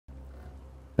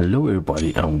Hello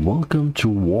everybody and welcome to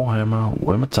Warhammer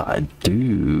Vermintide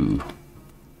 2.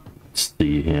 Let's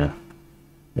see here.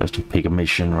 You have to pick a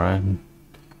mission, right?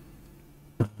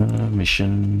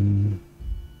 Mission.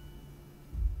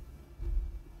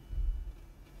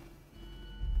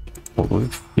 Well,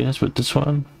 we've finished with this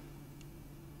one.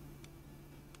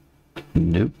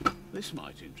 Nope. This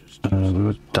might interest you. We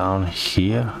were down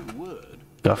here.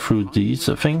 Got through these,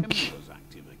 I think.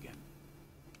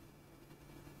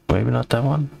 Maybe not that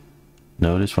one.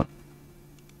 No, this one.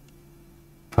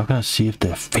 How can I see if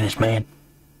they're finished, man?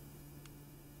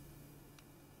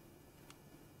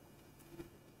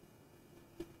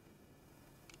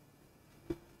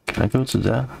 Can I go to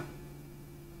that?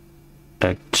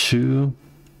 Act 2.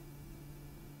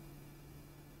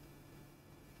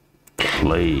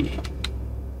 Play.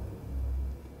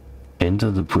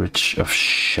 Enter the Bridge of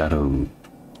Shadow.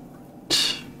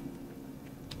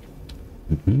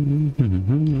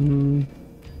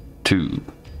 2,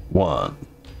 1,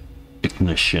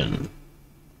 ignition.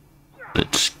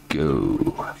 Let's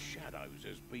go.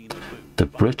 The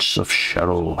Bridge of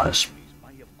Shadow has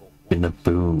been a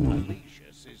boon,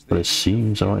 but it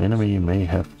seems our enemy may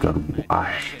have got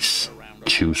wise.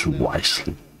 Choose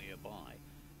wisely.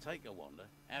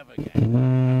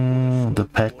 The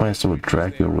Packmaster will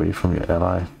drag you away from your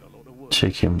ally.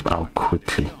 Take him out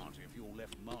quickly.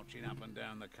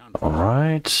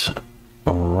 Alright.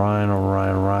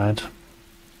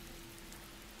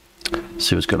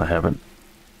 See what's gonna happen.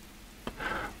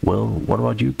 Well, what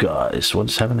about you guys?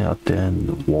 What's happening out there in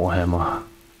the Warhammer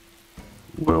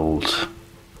world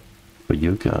for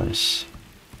you guys?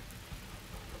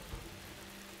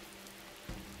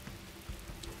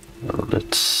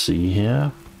 Let's see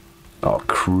here. Our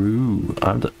crew.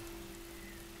 I'm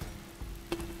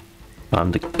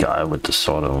the guy with the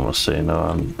sword. I want to say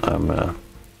no. I'm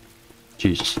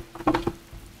Jesus.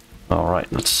 All right.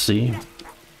 Let's see.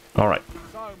 All right.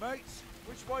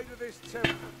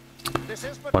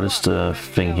 What is the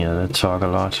thing here? They talk a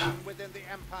lot.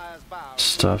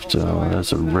 Stuff.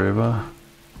 There's a river.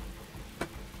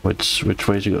 Which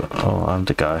way to go? Oh, I'm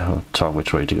the guy who talk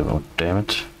which way to go. Oh, damn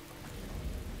it.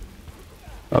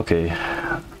 Okay.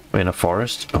 We're in a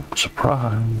forest. Oh,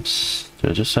 surprise!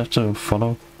 I just have to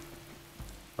follow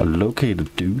a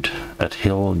located dude at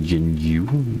Hill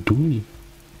Yenlui. Do we?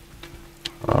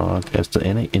 Is there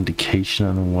any indication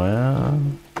on where?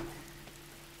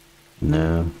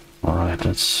 No. Alright,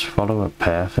 let's follow a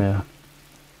path here.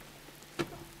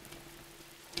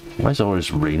 Why is it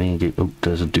always raining again? Oh,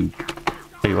 there's a dude.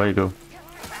 Hey, where you go?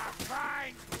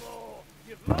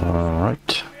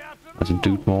 Alright. There's a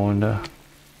dude more in there.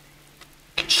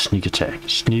 Sneak attack.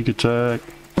 Sneak attack.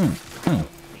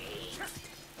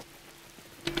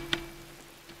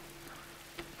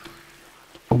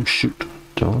 Oh shoot.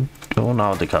 Don't. Oh,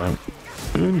 now they're coming.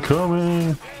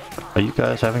 Incoming. Are you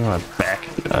guys having my back?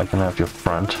 I can have your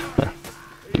front.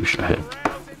 Use your head.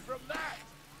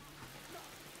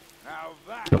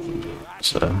 Oh,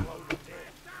 so.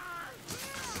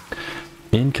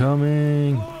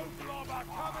 Incoming.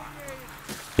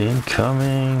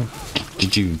 Incoming.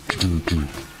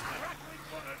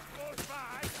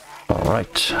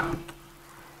 Alright.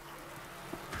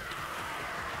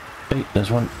 Hey, there's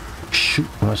one. Shoot,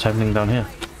 what's happening down here?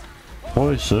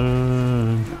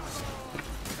 Poison.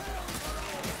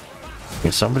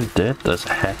 Is somebody dead? There's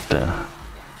a hack there.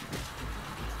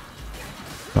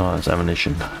 Oh, there's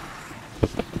ammunition.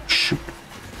 Shoot.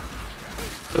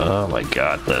 Oh my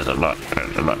god, there's a lot.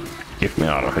 There's a lot. Get me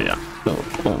out of here.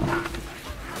 Oh.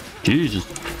 Jesus.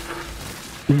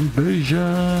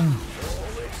 Invasion.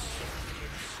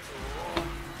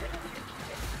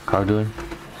 How are you doing?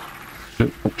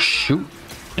 Oh, shoot.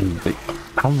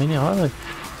 How many are they?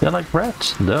 They're like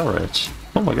rats. They're rats.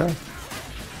 Oh my god.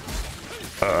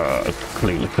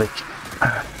 Click.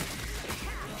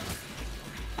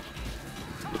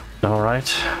 Alright.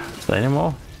 Is there any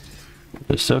more?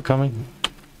 They're still coming.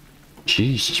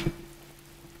 Jesus.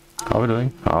 How are we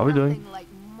doing? How are we doing?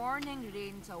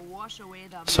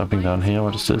 Something down here.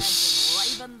 What is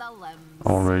this?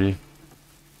 Already.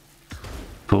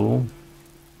 Cool.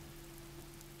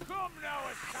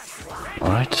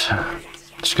 Alright.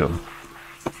 Let's go.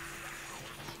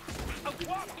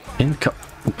 Income.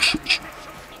 Oh, shoot.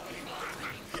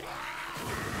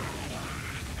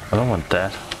 I don't want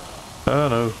that. Oh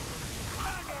no.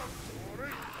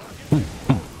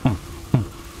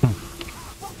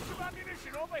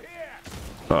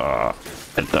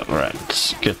 Get those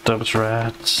rats. Get those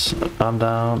rats. I'm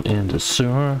down in the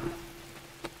sewer.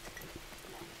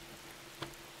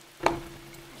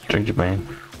 Drink your man.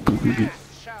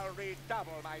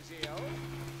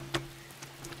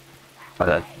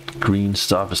 That green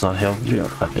stuff is not helping you,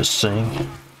 I'm just saying.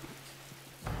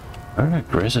 Very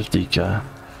aggressive, the guy.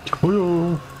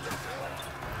 Hello.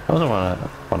 I don't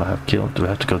wanna have killed. Do I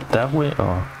have to go that way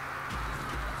or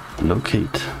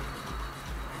locate?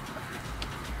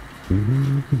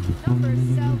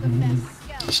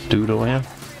 This dude over here.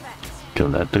 Kill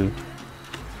that dude.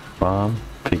 Bomb.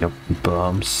 Pick up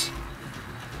bombs.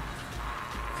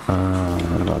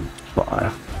 About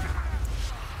 5.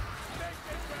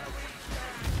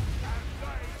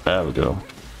 There we go.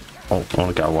 Oh,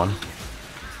 only got one.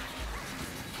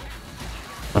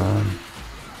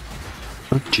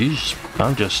 Oh jeez,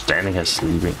 I'm just standing here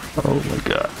sleeping. Oh my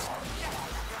god.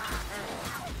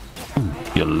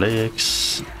 Your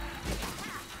legs.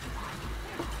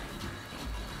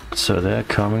 So they're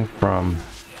coming from...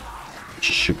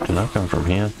 Shoot, they're not coming from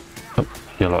here. Oh,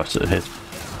 you lost a head.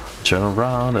 Turn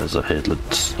around, there's a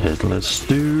headless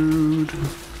dude.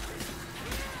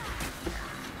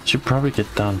 Should probably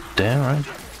get down there, right?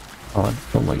 Oh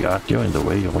my god, you're in the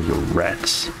way, all you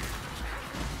rats.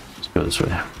 Let's go this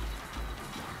way.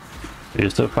 Are you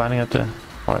still fighting up there?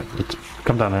 Alright, let's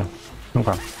come down here. Come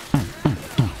on.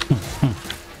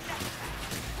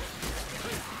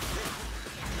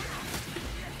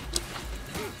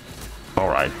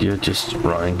 Alright, you're just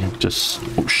running. Just...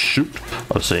 Oh shoot!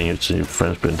 I was saying your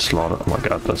friend's been slaughtered. Oh my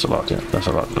god, that's a lot, yeah. That's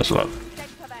a lot, that's a lot.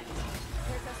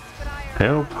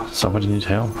 Help! Somebody needs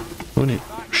help. Who need...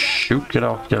 Shoot! Get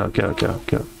out! Get out! Get out! Get out!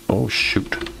 Get out! Oh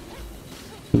shoot!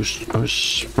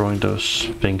 Who's throwing those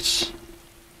things?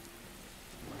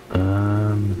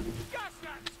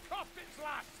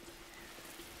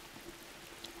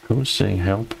 Who's saying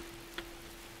help?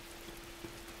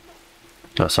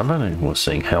 Oh, somebody was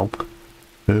saying help.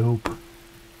 Help.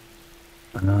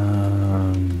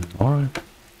 Alright.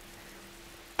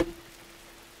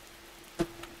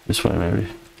 This way maybe.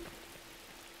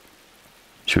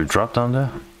 Should we drop down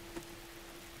there?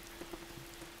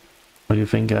 What do you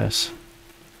think, guys?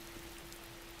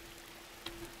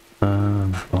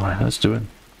 Alright, let's do it.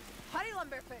 Hurry,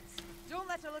 Lumberfoots. Don't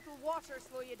let a little water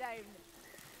slow you down.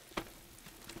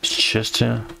 Chest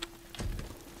here.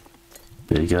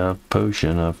 Bigger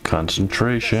potion of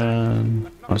concentration.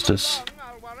 What's this?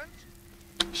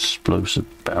 Explosive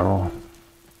barrel.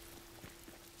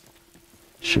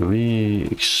 Should we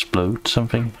explode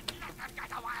something?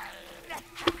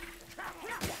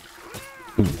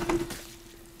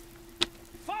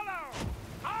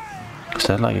 Is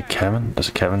that like a cabin? There's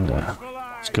a cabin there.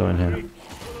 Let's go in here.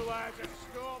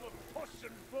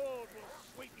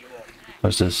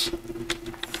 What's this?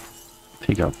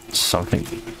 Pick up something.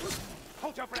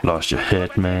 Lost your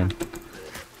head, man.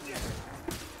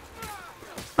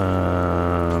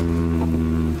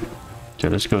 Okay,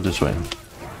 let's go this way.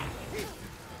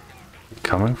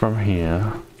 Coming from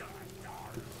here.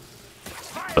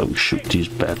 Oh shoot, these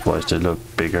bad boys, they look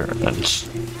bigger and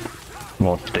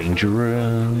more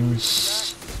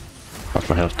dangerous. How's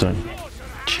my health doing?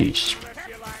 Jeez.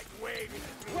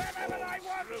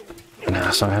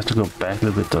 Nah, so I have to go back a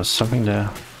little bit. There's something there.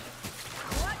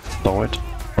 Lower it.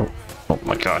 Oh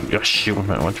my god, you're shooting,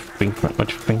 man. What do you think, man? What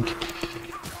do you think?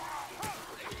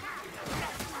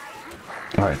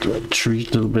 Alright, retreat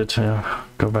a little bit here.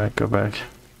 Go back, go back.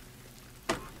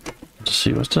 Let's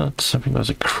see, what's that? Something, there's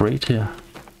a crate here.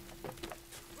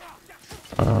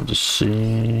 Let's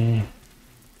see.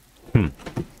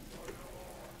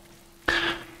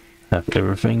 Have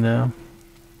everything there.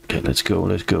 Okay, let's go,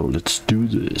 let's go. Let's do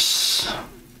this.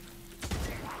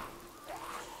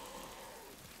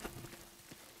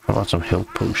 How about some health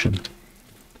potion?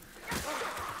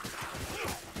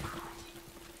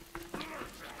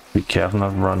 Be careful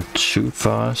not run too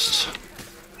fast.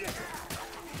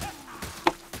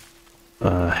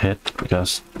 Ahead,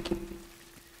 because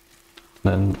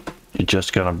then you're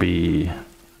just gonna be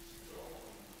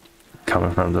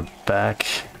coming from the back.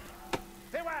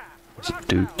 There's a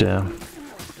dude there.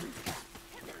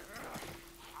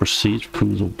 Proceed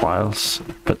through the wilds,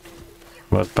 but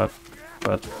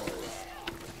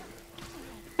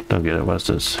don't get it. What's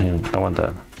this? I want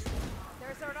that.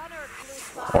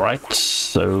 Alright,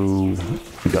 so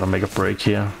we gotta make a break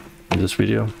here in this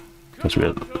video because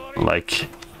we're like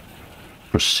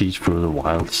proceed through the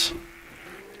wilds.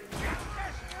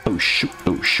 Oh shoot,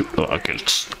 oh shoot, oh okay.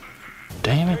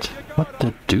 Damn it, what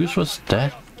the deuce was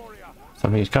that?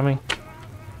 Something is coming.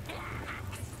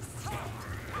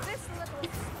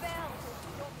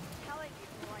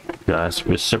 Guys,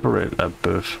 we separate at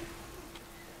birth.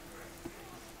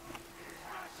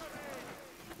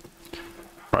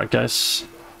 Alright guys,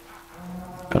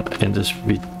 gonna end this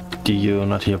video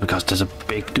not here because there's a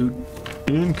big dude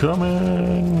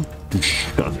incoming.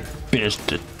 Gonna finish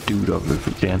the dude up if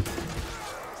we can.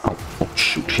 Oh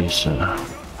shoot, he's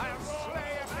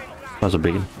that's a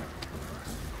big one.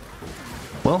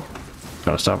 Well,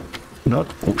 gotta stop.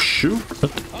 Not. Oh shoot!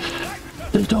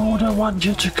 They don't want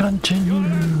you to continue.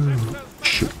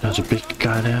 Shoot, there's a big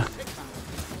guy there.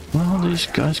 Where are these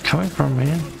guys coming from,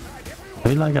 man? Are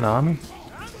they like an army?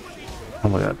 Oh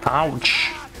my god!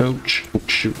 Ouch! Ouch! Oh,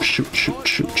 shoot! Shoot! Shoot!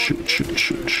 Shoot! Shoot! Shoot!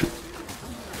 Shoot! Shoot!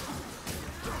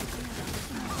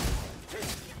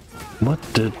 What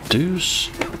the deuce?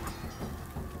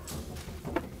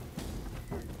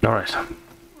 Alright.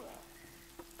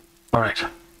 Alright.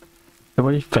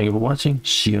 Everybody, thank you for watching.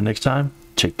 See you next time.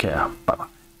 Take care. Bye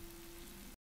bye.